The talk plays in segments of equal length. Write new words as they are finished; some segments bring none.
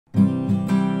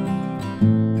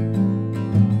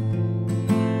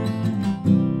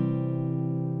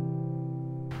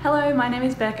my name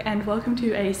is Beck and welcome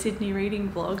to a Sydney reading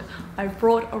vlog. I've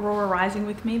brought Aurora Rising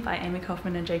with me by Amy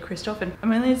Kaufman and Jay Kristoff, and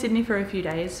I'm only in Sydney for a few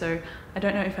days, so I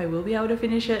don't know if I will be able to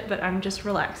finish it, but I'm just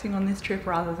relaxing on this trip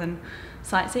rather than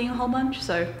sightseeing a whole bunch,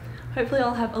 so hopefully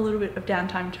I'll have a little bit of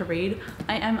downtime to read.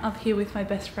 I am up here with my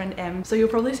best friend Em, so you'll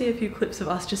probably see a few clips of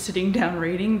us just sitting down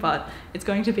reading, but it's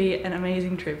going to be an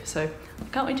amazing trip, so I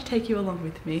can't wait to take you along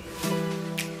with me.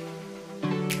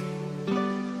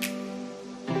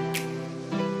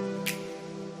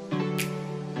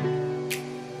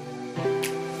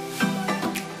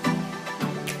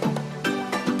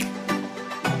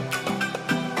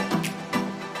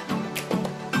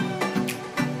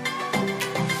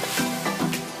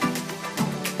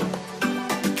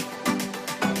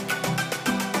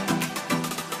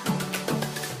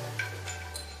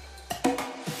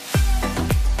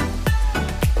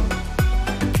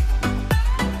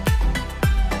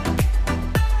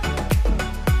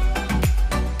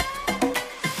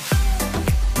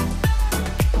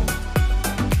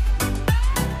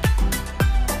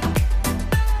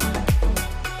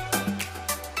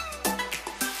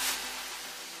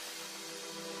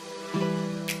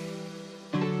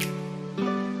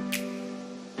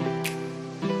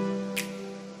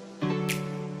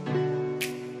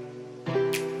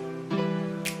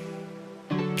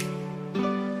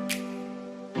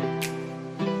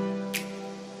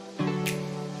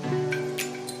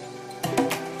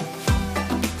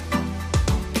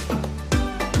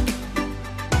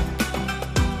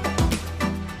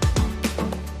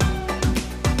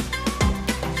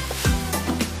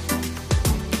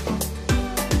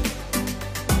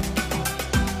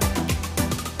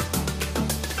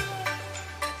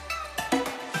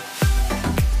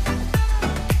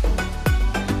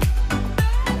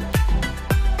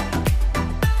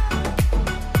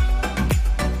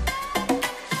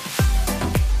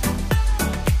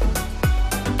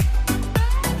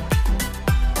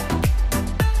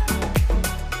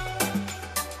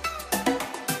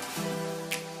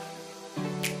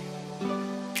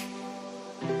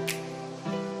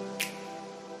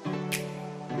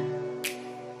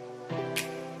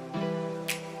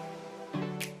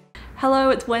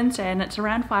 Hello, it's Wednesday and it's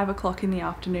around 5 o'clock in the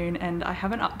afternoon and I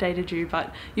haven't updated you,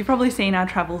 but you've probably seen our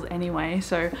travels anyway.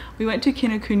 So we went to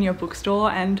Kinokuniya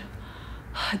bookstore and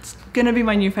it's gonna be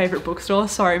my new favourite bookstore.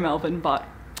 Sorry Melbourne, but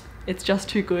it's just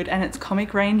too good, and its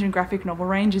comic range and graphic novel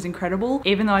range is incredible.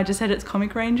 Even though I just said its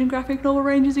comic range and graphic novel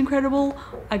range is incredible,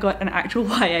 I got an actual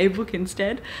YA book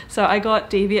instead. So I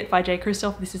got Deviate by Jay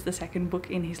Kristoff. This is the second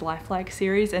book in his Lifelike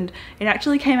series and it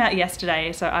actually came out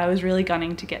yesterday, so I was really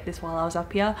gunning to get this while I was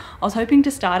up here. I was hoping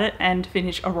to start it and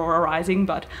finish Aurora Rising,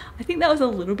 but I think that was a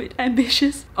little bit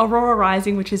ambitious. Aurora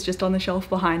Rising, which is just on the shelf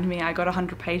behind me, I got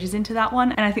 100 pages into that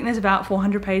one, and I think there's about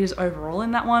 400 pages overall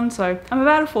in that one, so I'm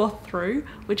about a fourth through,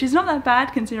 which is not that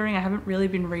bad considering I haven't really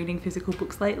been reading physical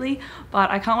books lately.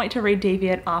 But I can't wait to read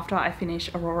Deviate after I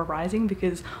finish Aurora Rising,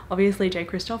 because obviously Jay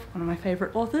Kristoff, one of my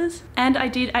favourite authors. And I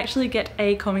did actually get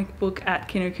a comic book at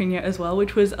Kinokuniya as well,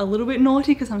 which was a little bit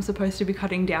naughty because I'm supposed to be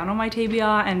cutting down on my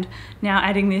TBR, and now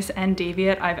adding this and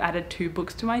Deviate, I've added 2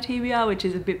 books to my TBR, which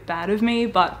is a bit bad of me,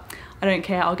 but I don't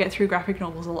care, I'll get through graphic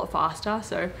novels a lot faster.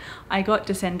 So I got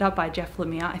Descender by Jeff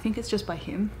Lemire, I think it's just by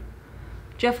him.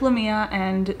 Jeff Lemire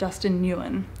and Dustin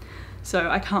Nguyen. So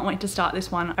I can't wait to start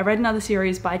this one. I read another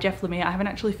series by Jeff Lemire, I haven't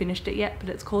actually finished it yet, but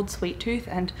it's called Sweet Tooth,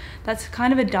 and that's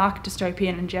kind of a dark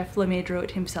dystopian and Jeff Lemire drew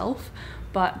it himself.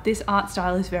 But this art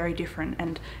style is very different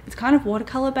and it's kind of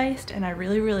watercolor based and I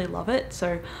really love it.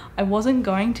 So I wasn't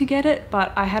going to get it,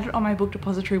 but I had it on my book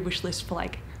depository wish list for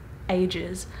like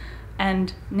ages.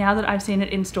 And now that I've seen it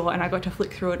in store and I got to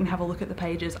flick through it and have a look at the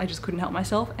pages, I just couldn't help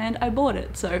myself and I bought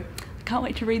it. So I can't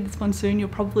wait to read this one soon. You'll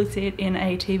probably see it in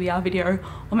a TBR video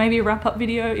or maybe a wrap up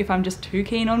video if I'm just too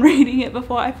keen on reading it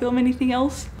before I film anything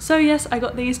else. So yes, I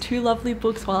got these 2 lovely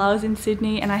books while I was in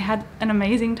Sydney and I had an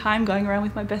amazing time going around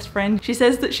with my best friend. She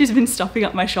says that she's been stuffing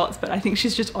up my shots, but I think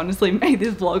she's just honestly made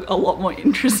this vlog a lot more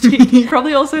interesting. You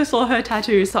probably also saw her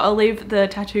tattoos, so I'll leave the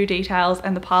tattoo details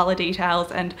and the parlor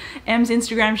details and Em's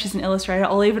Instagram, she's an illustrator,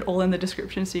 I'll leave it all in the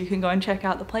description so you can go and check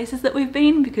out the places that we've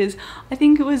been, because I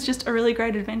think it was just a really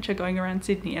great adventure going around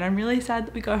Sydney and I'm really sad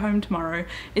that we go home tomorrow.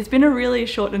 It's been a really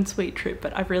short and sweet trip,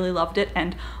 but I've really loved it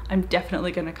and I'm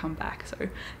definitely going to come back. So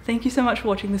thank you so much for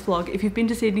watching this vlog. If you've been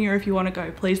to Sydney or if you want to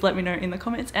go, please let me know in the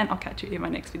comments and I'll catch you in my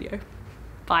next video.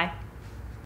 Bye.